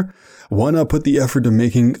great beer, why not put the effort of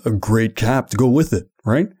making a great cap to go with it,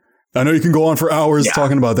 right? I know you can go on for hours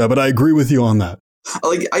talking about that, but I agree with you on that.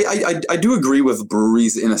 Like I do agree with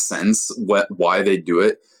breweries in a sense why they do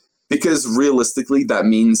it, because realistically that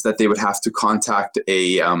means that they would have to contact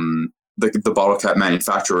the bottle cap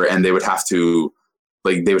manufacturer, and they would have to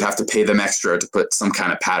pay them extra to put some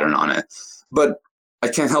kind of pattern on it. But I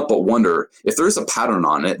can't help but wonder if there's a pattern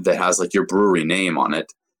on it that has like your brewery name on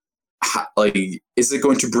it. Is it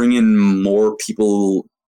going to bring in more people?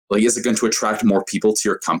 Like, is it going to attract more people to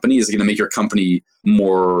your company? Is it going to make your company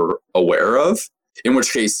more aware of? In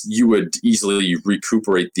which case, you would easily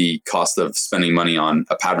recuperate the cost of spending money on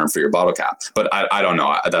a pattern for your bottle cap. But I don't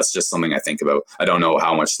know. That's just something I think about. I don't know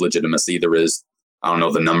how much legitimacy there is. I don't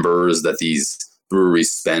know the numbers that these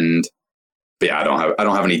breweries spend. But yeah, I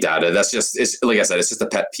don't have any data. It's like I said, it's just a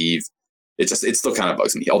pet peeve. It still kind of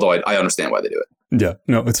bugs me. Although I understand why they do it. Yeah,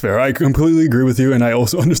 no, it's fair. I completely agree with you, and I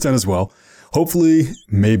also understand as well. Hopefully,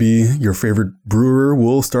 maybe your favorite brewer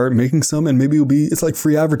will start making some, and maybe it's like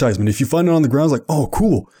free advertisement. If you find it on the ground, it's like, oh,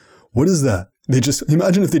 cool. What is that?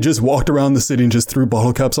 Imagine if they just walked around the city and just threw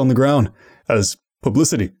bottle caps on the ground as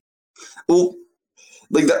publicity. Well,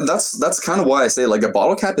 like that's kind of why I say like a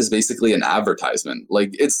bottle cap is basically an advertisement. Like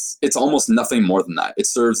it's almost nothing more than that. It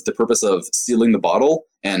serves the purpose of sealing the bottle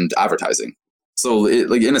and advertising. So,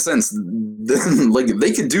 like in a sense, like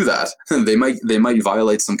they could do that. They might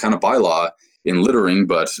violate some kind of bylaw in littering,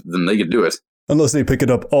 but then they could do it. Unless they pick it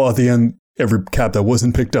up all at the end, every cap that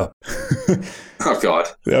wasn't picked up. Oh God,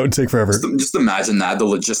 that would take forever. Just imagine that, the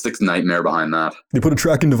logistics nightmare behind that. They put a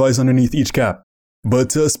tracking device underneath each cap.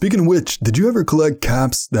 But speaking of which, did you ever collect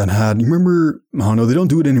caps that had? You remember? I don't know. They don't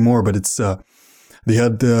do it anymore, but it's they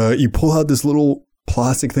had you pull out this little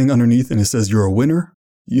plastic thing underneath, and it says you're a winner.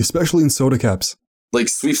 Especially in soda caps. Like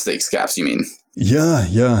sweepstakes caps, you mean? Yeah.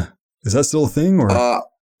 Is that still a thing? Or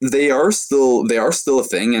they are still a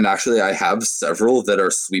thing, and actually I have several that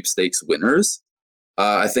are sweepstakes winners.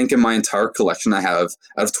 I think in my entire collection I have,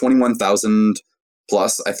 out of 21,000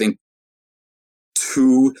 plus, I think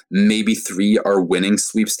 2, maybe 3 are winning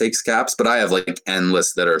sweepstakes caps, but I have like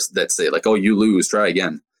endless that say like, oh, you lose, try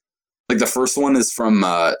again. Like the first one is from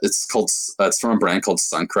it's from a brand called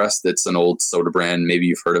Suncrest. It's an old soda brand. Maybe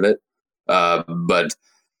you've heard of it, but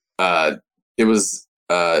it was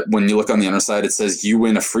when you look on the underside, it says you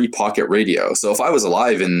win a free pocket radio. So if I was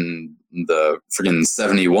alive in the friggin'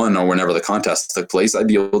 71 or whenever the contest took place, I'd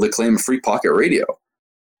be able to claim a free pocket radio.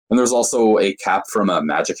 And there's also a cap from a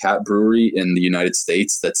Magic Hat brewery in the United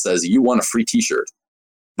States that says you won a free T-shirt.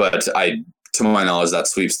 But to my knowledge, that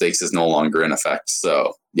sweepstakes is no longer in effect.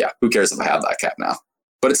 So yeah, who cares if I have that cap now?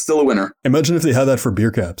 But it's still a winner. Imagine if they had that for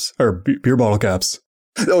beer caps or beer bottle caps.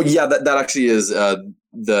 Oh yeah, that actually is the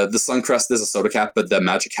Suncrest is a soda cap, but the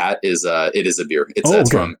Magic Hat is it is a beer.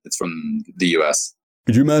 It's from the US.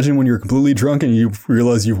 Could you imagine when you're completely drunk and you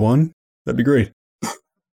realize you've won? That'd be great.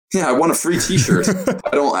 Yeah, I won a free T-shirt. I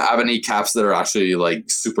don't have any caps that are actually like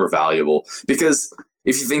super valuable because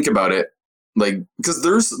if you think about it, like because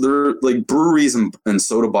there are like breweries and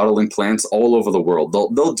soda bottling plants all over the world.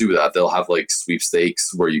 They'll do that. They'll have like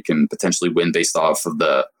sweepstakes where you can potentially win based off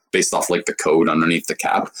like the code underneath the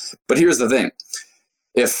cap. But here's the thing: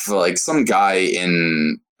 if like some guy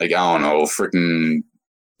in like I don't know, freaking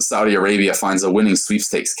Saudi Arabia finds a winning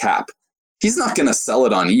sweepstakes cap, he's not going to sell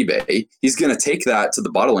it on eBay. He's going to take that to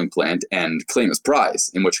the bottling plant and claim his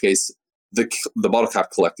prize, in which case the bottle cap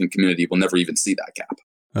collecting community will never even see that cap.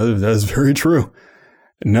 That is very true.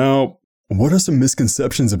 Now, what are some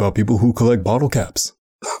misconceptions about people who collect bottle caps?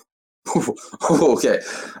 Okay.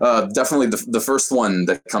 Definitely the first one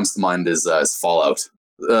that comes to mind is Fallout.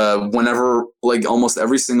 Whenever, like almost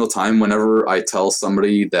every single time, whenever I tell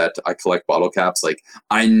somebody that I collect bottle caps, like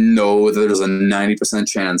I know that there's a 90%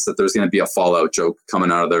 chance that there's going to be a Fallout joke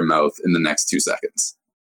coming out of their mouth in the next 2 seconds.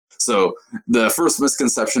 So the first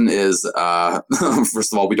misconception is,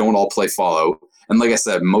 first of all, we don't all play Fallout. And like I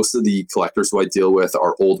said, most of the collectors who I deal with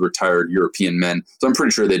are old, retired European men. So I'm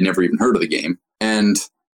pretty sure they'd never even heard of the game. And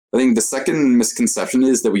I think the second misconception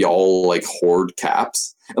is that we all like hoard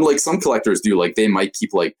caps. And like some collectors do, like they might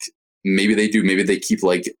keep like, maybe they keep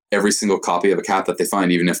like every single copy of a cap that they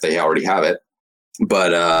find, even if they already have it.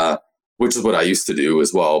 But, which is what I used to do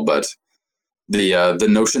as well. But the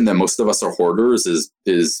notion that most of us are hoarders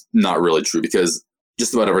is not really true, because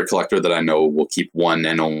just about every collector that I know will keep one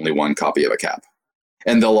and only one copy of a cap.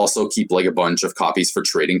 And they'll also keep like a bunch of copies for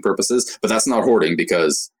trading purposes, but that's not hoarding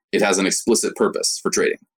because it has an explicit purpose for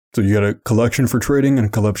trading. So you got a collection for trading and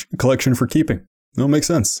a collection for keeping. That makes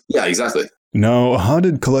sense. Yeah, exactly. Now, how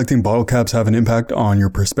did collecting bottle caps have an impact on your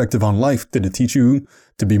perspective on life? Did it teach you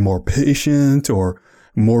to be more patient or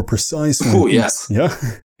more precise? Oh, yes. Yeah.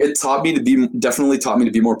 It definitely taught me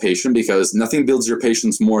to be more patient, because nothing builds your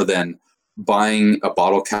patience more than buying a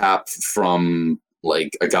bottle cap from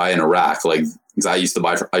like a guy in Iraq. Like I used to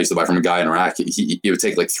buy from a guy in Iraq. It would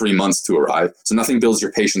take like 3 months to arrive. So nothing builds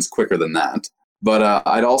your patience quicker than that. But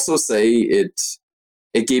I'd also say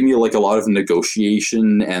it gave me like a lot of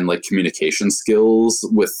negotiation and like communication skills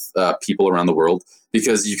with people around the world,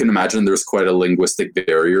 because you can imagine there's quite a linguistic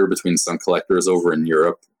barrier between some collectors over in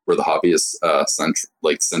Europe, where the hobby is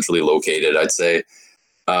centrally located, I'd say.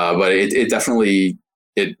 But it definitely,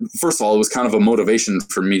 first of all, it was kind of a motivation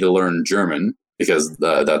for me to learn German, because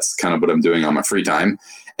that's kind of what I'm doing on my free time.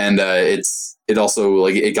 And it also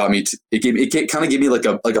like it kind of gave me like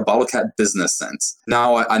a bottle cap business sense.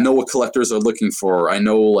 Now I know what collectors are looking for. I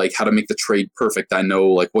know like how to make the trade perfect. I know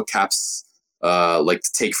like what caps like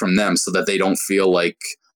to take from them so that they don't feel like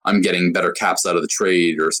I'm getting better caps out of the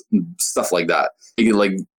trade or stuff like that.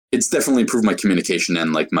 It's definitely improved my communication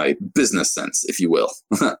and like my business sense, if you will.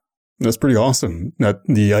 That's pretty awesome. That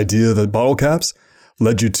the idea that bottle caps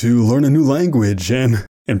led you to learn a new language and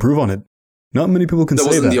improve on it. Not many people can say that.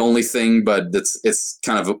 That wasn't the only thing, but it's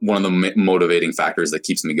kind of one of the motivating factors that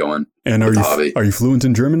keeps me going. And are you fluent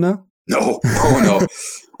in German now? No. Oh,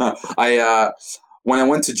 no. When I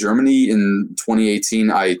went to Germany in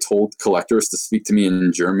 2018, I told collectors to speak to me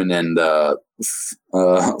in German, and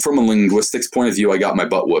from a linguistics point of view, I got my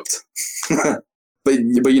butt whooped. but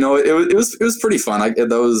you know, it was pretty fun.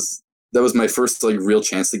 That was my first like real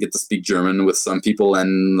chance to get to speak German with some people,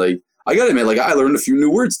 and like I gotta admit, like I learned a few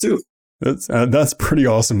new words too. That's pretty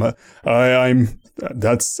awesome. I'm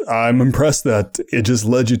impressed that it just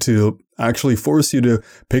led you to actually force you to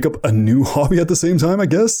pick up a new hobby at the same time, I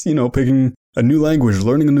guess. You know, picking a new language,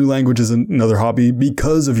 learning a new language is another hobby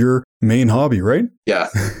because of your main hobby, right? Yeah.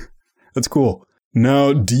 That's cool.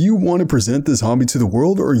 Now, do you want to present this hobby to the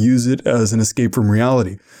world or use it as an escape from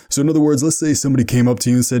reality? So in other words, let's say somebody came up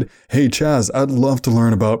to you and said, "Hey, Chaz, I'd love to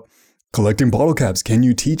learn about collecting bottle caps. Can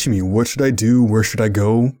you teach me? What should I do? Where should I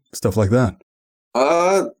go?" Stuff like that.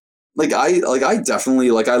 Uh, I definitely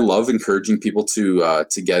I love encouraging people to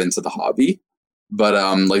get into the hobby. But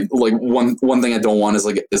one thing I don't want is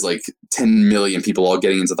 10 million people all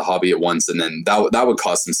getting into the hobby at once, and then that would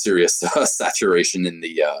cause some serious saturation in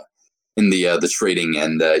the trading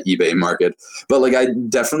and eBay market. But I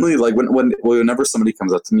definitely whenever somebody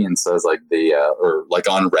comes up to me and says they or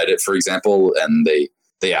on Reddit, for example, and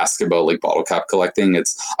they ask about bottle cap collecting,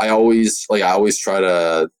 I always try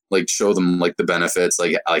to show them the benefits,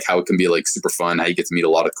 how it can be super fun, how you get to meet a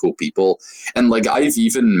lot of cool people. And I've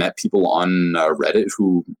even met people on Reddit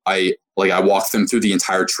who I walk them through the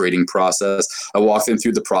entire trading process. I walk them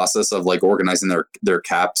through the process of organizing their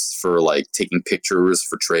caps for taking pictures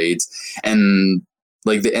for trades, and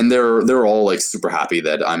they're all super happy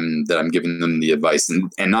that I'm giving them the advice,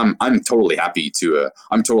 and I'm totally happy to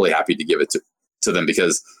give it to them,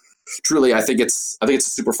 because truly I think it's a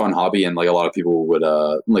super fun hobby, and a lot of people would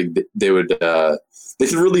they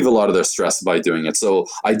can relieve a lot of their stress by doing it. So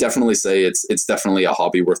I definitely say it's definitely a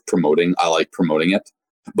hobby worth promoting. I like promoting it.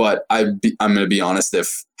 But I'm going to be honest,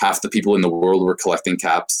 if half the people in the world were collecting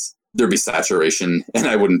caps, there'd be saturation, and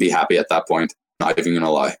I wouldn't be happy at that point. Not even going to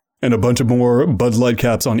lie. And a bunch of more Bud Light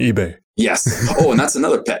caps on eBay. Yes. Oh, and that's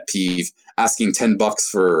another pet peeve, asking $10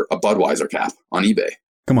 for a Budweiser cap on eBay.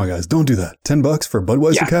 Come on, guys, don't do that. $10 for a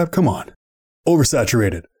Budweiser cap? Come on.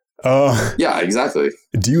 Oversaturated. Yeah, exactly.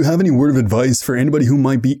 Do you have any word of advice for anybody who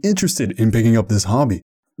might be interested in picking up this hobby?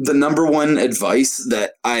 The number one advice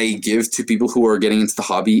that I give to people who are getting into the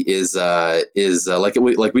hobby is like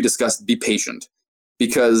we discussed, be patient,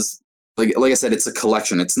 because like I said, it's a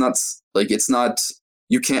collection. It's not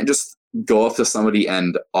you can't just go up to somebody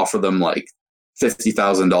and offer them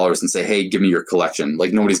 $50,000 and say, hey, give me your collection.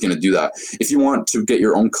 Nobody's going to do that. If you want to get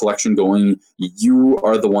your own collection going, you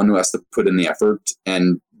are the one who has to put in the effort,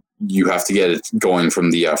 and you have to get it going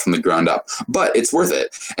from the ground up. But it's worth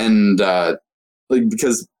it. And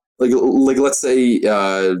because let's say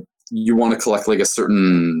you want to collect a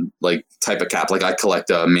certain type of cap. I collect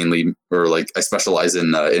mainly, or I specialize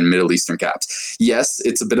in Middle Eastern caps. Yes,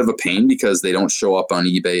 it's a bit of a pain because they don't show up on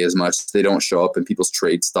eBay as much. They don't show up in people's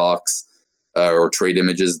trade stocks or trade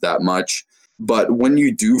images that much. But when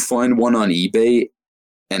you do find one on eBay,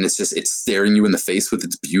 and it's staring you in the face with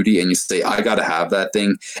its beauty, and you say, I got to have that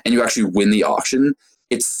thing, and you actually win the auction,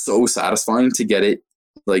 it's so satisfying to get it,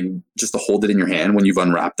 just to hold it in your hand when you've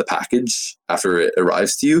unwrapped the package after it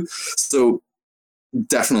arrives to you. So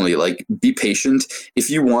definitely be patient. If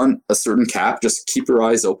you want a certain cap, just keep your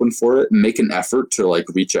eyes open for it, make an effort to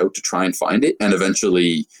reach out to try and find it, and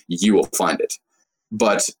eventually you will find it.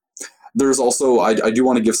 But there's also, I do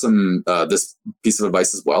want to give some this piece of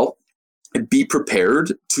advice as well. Be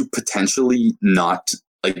prepared to potentially not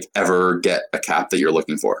ever get a cap that you're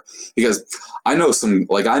looking for, because I know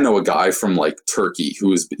a guy from Turkey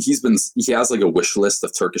he has a wish list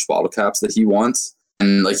of Turkish bottle caps that he wants,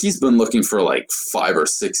 and he's been looking for 5 or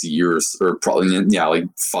 6 years, or probably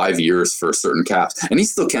 5 years for certain caps, and he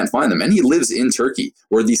still can't find them, and he lives in Turkey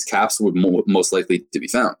where these caps would most likely to be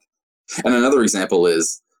found. And another example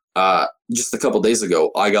is just a couple days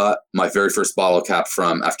ago, I got my very first bottle cap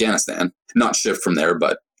from Afghanistan, not shipped from there,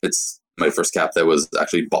 but it's my first cap that was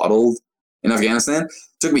actually bottled in Afghanistan.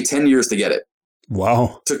 Took me 10 years to get it.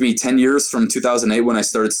 Wow. Took me 10 years from 2008 when I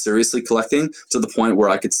started seriously collecting to the point where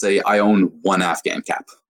I could say I own one Afghan cap.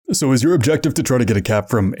 So is your objective to try to get a cap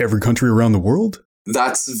from every country around the world?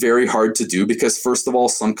 That's very hard to do because, first of all,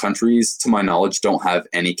 some countries, to my knowledge, don't have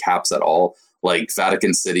any caps at all.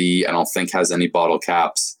 Vatican City, I don't think has any bottle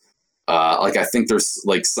caps. I think there's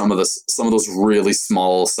some of those really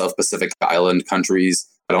small South Pacific island countries.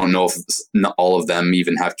 I don't know if not all of them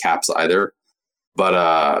even have caps either.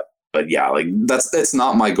 But yeah, that's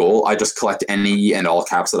not my goal. I just collect any and all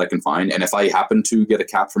caps that I can find. And if I happen to get a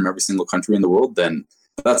cap from every single country in the world, then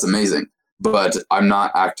that's amazing. But I'm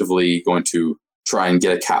not actively going to try and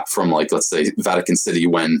get a cap from let's say Vatican City,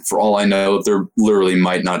 when for all I know, there literally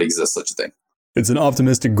might not exist such a thing. It's an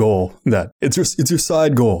optimistic goal that it's your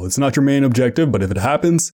side goal. It's not your main objective, but if it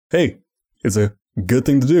happens, hey, it's a good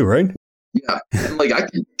thing to do, right? Yeah. And I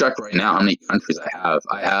can check right now how many countries I have.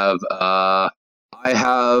 I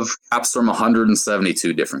have caps from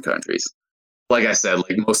 172 different countries. Like I said,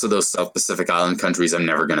 most of those South Pacific Island countries, I'm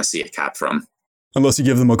never going to see a cap from. Unless you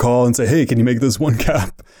give them a call and say, hey, can you make this one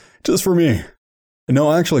cap just for me?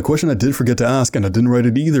 No, actually, a question I did forget to ask, and I didn't write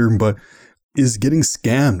it either, but is getting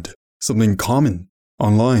scammed something common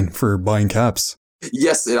online for buying caps?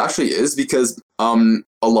 Yes, it actually is, because a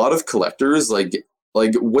lot of collectors,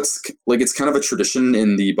 like what's like it's kind of a tradition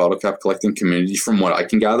in the bottle cap collecting community, from what I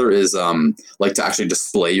can gather, is like to actually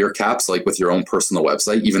display your caps like with your own personal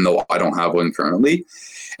website, even though I don't have one currently.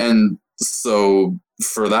 And so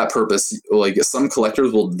for that purpose, like some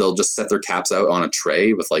collectors they'll just set their caps out on a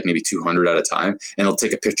tray with like maybe 200 at a time, and they'll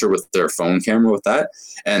take a picture with their phone camera with that,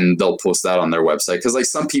 and they'll post that on their website. Because like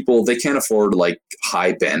some people, they can't afford like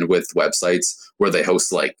high bandwidth websites where they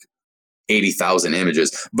host like 80,000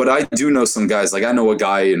 images. But I do know some guys, like I know a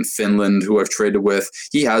guy in Finland who I've traded with.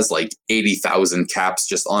 He has like 80,000 caps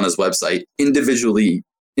just on his website, individually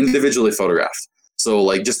photographed. So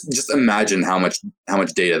like just imagine how much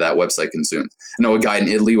data that website consumes. I know a guy in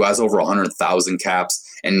Italy who has over 100,000 caps,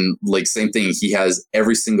 and like same thing, he has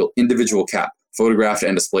every single individual cap photographed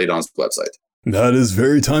and displayed on his website. That is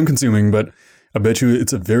very time consuming, but I bet you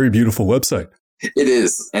it's a very beautiful website. It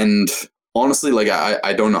is. And honestly, like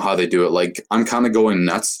I don't know how they do it. Like I'm kind of going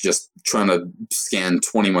nuts just trying to scan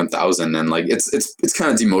 21,000, and like it's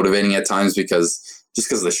kind of demotivating at times because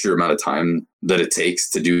of the sheer amount of time that it takes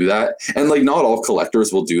to do that. And like not all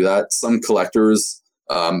collectors will do that. Some collectors,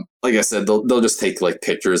 like I said, they'll just take like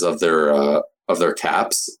pictures of their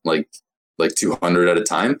caps, like 200 at a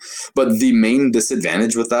time. But the main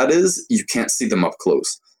disadvantage with that is you can't see them up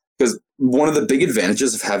close. Because one of the big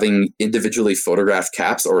advantages of having individually photographed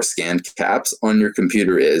caps or scanned caps on your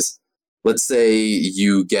computer is, let's say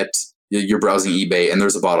you're browsing eBay and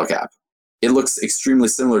there's a bottle cap. It looks extremely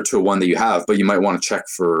similar to one that you have, but you might want to check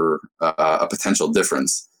for a potential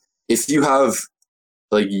difference. If you have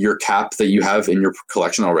like your cap that you have in your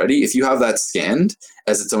collection already, if you have that scanned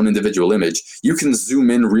as its own individual image, you can zoom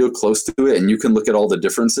in real close to it and you can look at all the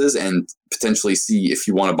differences and potentially see if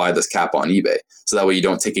you want to buy this cap on eBay. So that way you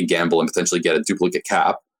don't take a gamble and potentially get a duplicate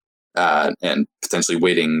cap and potentially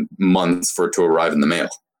waiting months for it to arrive in the mail.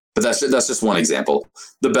 But that's just one example.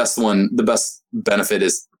 The best benefit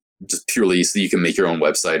is just purely so you can make your own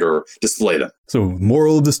website or display them. So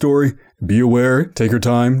moral of the story, be aware, take your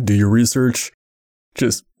time, do your research.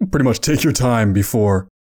 Just pretty much take your time before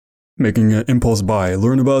making an impulse buy.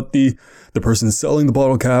 Learn about the person selling the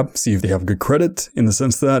bottle cap, see if they have good credit in the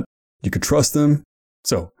sense that you could trust them.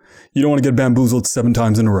 So you don't want to get bamboozled 7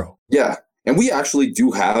 times in a row. Yeah. And we actually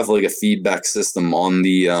do have like a feedback system on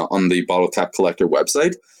the Bottle Cap Collector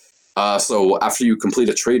website. So after you complete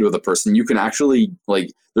a trade with a person, you can actually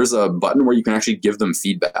there's a button where you can actually give them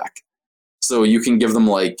feedback. So you can give them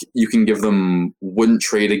wouldn't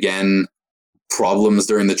trade again, problems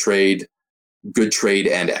during the trade, good trade,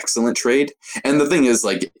 and excellent trade. And the thing is,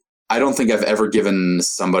 like, I don't think I've ever given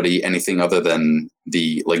somebody anything other than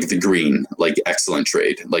the green, like excellent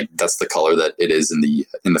trade. Like that's the color that it is in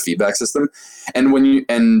the feedback system. And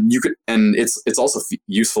it's also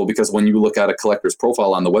useful because when you look at a collector's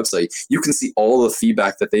profile on the website, you can see all the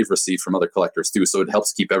feedback that they've received from other collectors too. So it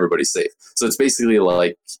helps keep everybody safe. So it's basically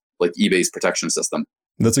like eBay's protection system.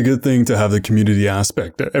 That's a good thing to have the community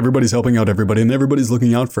aspect. Everybody's helping out everybody and everybody's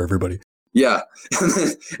looking out for everybody. Yeah.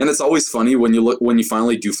 And it's always funny when you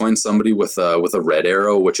finally do find somebody with a red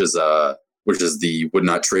arrow, which is the would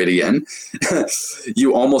not trade again.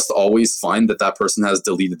 You almost always find that person has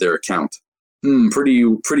deleted their account.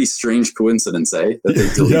 Pretty strange coincidence, eh? That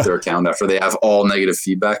they delete their account after they have all negative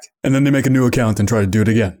feedback. And then they make a new account and try to do it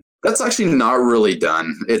again. That's actually not really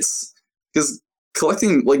done. It's because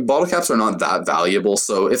collecting bottle caps are not that valuable.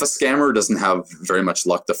 So if a scammer doesn't have very much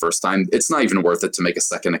luck the first time, it's not even worth it to make a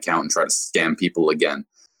second account and try to scam people again.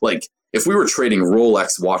 Like if we were trading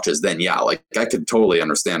Rolex watches, then yeah, I could totally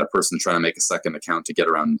understand a person trying to make a second account to get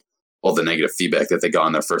around all the negative feedback that they got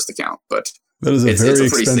on their first account. But that is it's a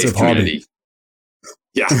pretty safe community.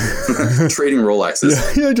 Yeah, trading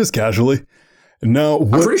Rolexes. Yeah, just casually. Now,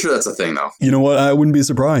 I'm pretty sure that's a thing, though. You know what? I wouldn't be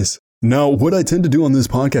surprised. Now, what I tend to do on this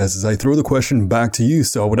podcast is I throw the question back to you.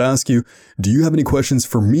 So I would ask you, do you have any questions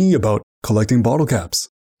for me about collecting bottle caps?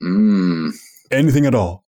 Anything at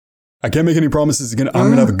all? I can't make any promises. I'm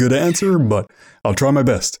going to have a good answer, but I'll try my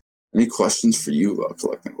best. Any questions for you about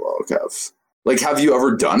collecting bottle caps? Have you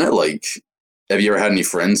ever done it? Have you ever had any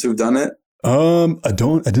friends who've done it? I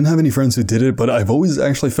didn't have any friends who did it, but I've always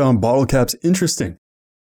actually found bottle caps interesting.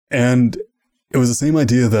 And it was the same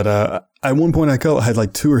idea that at one point I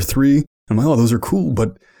had 2 or 3. I'm like, oh, those are cool,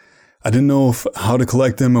 but I didn't know how to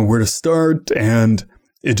collect them and where to start, and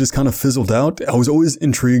it just kind of fizzled out. I was always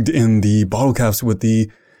intrigued in the bottle caps with the,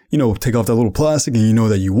 take off that little plastic and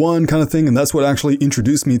that you won kind of thing, and that's what actually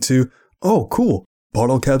introduced me to, oh, cool,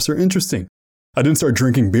 bottle caps are interesting. I didn't start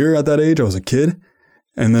drinking beer at that age. I was a kid,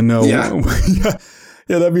 and then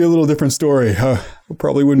yeah, that'd be a little different story.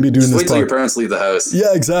 Probably wouldn't be doing this. Wait till your parents leave the house.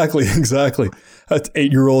 Yeah, exactly. That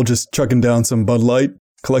 8-year-old just chucking down some Bud Light,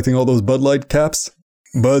 collecting all those Bud Light caps.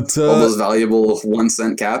 But all those valuable 1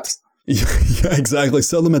 cent caps. Yeah, exactly.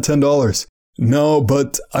 Sell them at $10. No,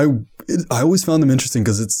 but I always found them interesting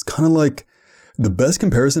because it's kind of like the best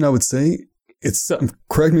comparison I would say. It's,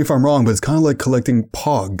 correct me if I'm wrong, but it's kind of like collecting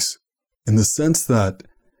Pogs in the sense that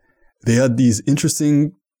they had these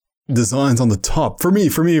interesting designs on the top for me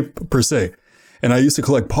per se. And I used to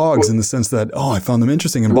collect Pogs in the sense that, I found them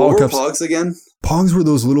interesting. And what were Pogs again? Pogs were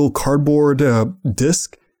those little cardboard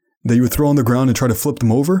disc that you would throw on the ground and try to flip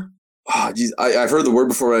them over. Oh, geez. I've heard the word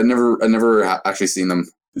before. I never actually seen them.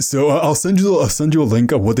 So I'll send you a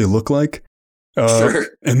link of what they look like. Sure.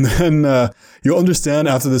 And then you'll understand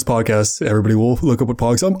after this podcast. Everybody will look up what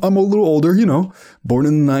Pogs. I'm a little older, born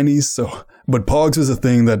in the 90s. So, but Pogs was a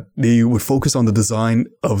thing that they would focus on the design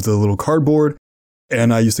of the little cardboard.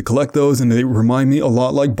 And I used to collect those, and they remind me a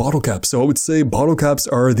lot like bottle caps. So I would say bottle caps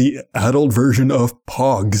are the adult version of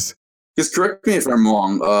Pogs. Just correct me if I'm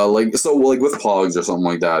wrong. Like with Pogs or something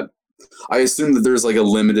like that, I assume that there's like a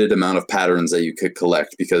limited amount of patterns that you could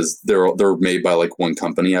collect because they're made by like one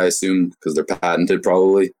company. I assume because they're patented,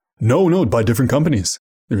 probably. No, by different companies.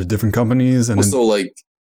 There's different companies, and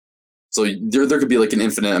So there could be like an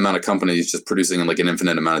infinite amount of companies just producing like an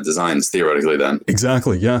infinite amount of designs theoretically then.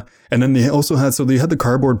 Exactly, yeah. And then they also had the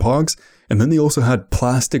cardboard Pogs, and then they also had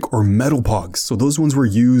plastic or metal Pogs. So those ones were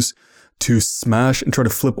used to smash and try to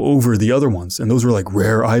flip over the other ones. And those were like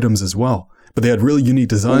rare items as well. But they had really unique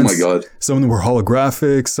designs. Oh my God. Some of them were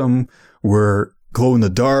holographic, some were glow in the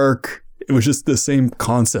dark. It was just the same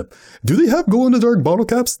concept. Do they have glow in the dark bottle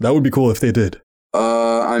caps? That would be cool if they did.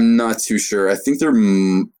 I'm not too sure. I think there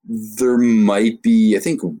might be, I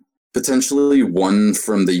think potentially one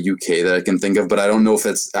from the UK that I can think of, but I don't know if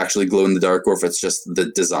it's actually glow in the dark or if it's just the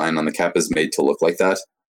design on the cap is made to look like that.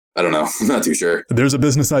 I don't know. I'm not too sure. There's a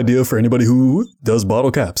business idea for anybody who does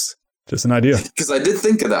bottle caps. Just an idea. Because I did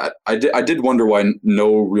think of that. I did wonder why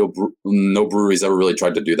no breweries ever really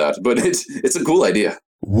tried to do that, but it's a cool idea.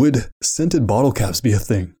 Would scented bottle caps be a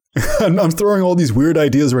thing? I'm throwing all these weird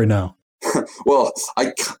ideas right now. Well,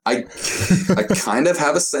 I kind of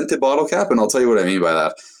have a scented bottle cap, and I'll tell you what I mean by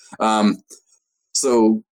that.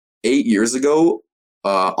 So 8 years ago,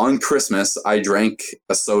 on Christmas, I drank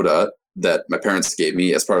a soda that my parents gave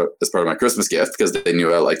me as part of my Christmas gift because they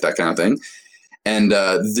knew I liked that kind of thing. And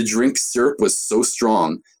the drink syrup was so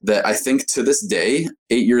strong that I think to this day,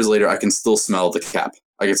 8 years later, I can still smell the cap.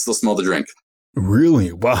 I can still smell the drink.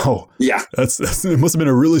 Really? Wow. Yeah. That's it must have been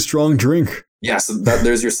a really strong drink. Yeah, so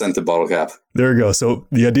there's your scented bottle cap. There you go. So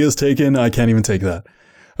the idea is taken. I can't even take that.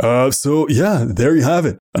 So yeah, there you have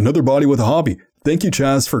it. Another body with a hobby. Thank you,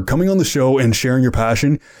 Chaz, for coming on the show and sharing your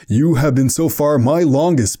passion. You have been so far my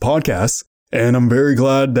longest podcast, and I'm very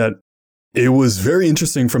glad that it was very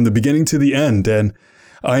interesting from the beginning to the end. And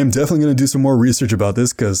I am definitely going to do some more research about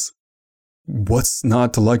this because what's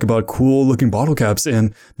not to like about cool looking bottle caps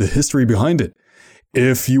and the history behind it?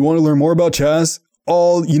 If you want to learn more about Chaz,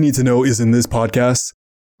 all you need to know is in this podcast.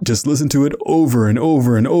 Just listen to it over and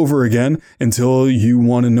over and over again until you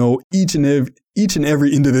want to know each and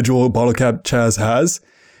every individual bottle cap Chaz has.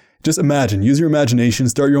 Just imagine, use your imagination,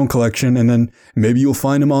 start your own collection, and then maybe you'll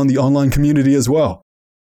find them on the online community as well.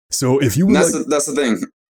 So if you would that's the thing.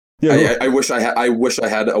 Yeah, I wish I had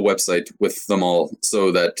a website with them all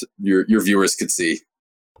so that your viewers could see.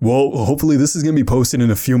 Well, hopefully this is going to be posted in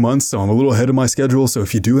a few months, so I'm a little ahead of my schedule. So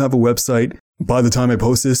if you do have a website, by the time I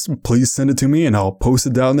post this, please send it to me and I'll post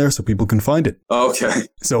it down there so people can find it. Okay.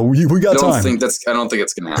 So we got time. I don't think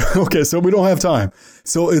it's going to happen. Okay, so we don't have time.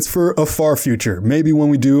 So it's for a far future. Maybe when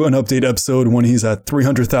we do an update episode when he's at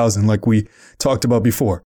 300,000 like we talked about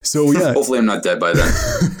before. So yeah. Hopefully I'm not dead by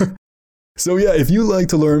then. So yeah, if you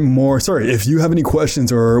have any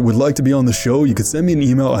questions or would like to be on the show, you could send me an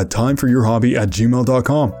email at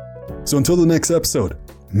timeforyourhobby@gmail.com. So until the next episode,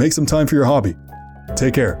 make some time for your hobby.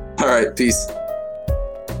 Take care. All right, peace.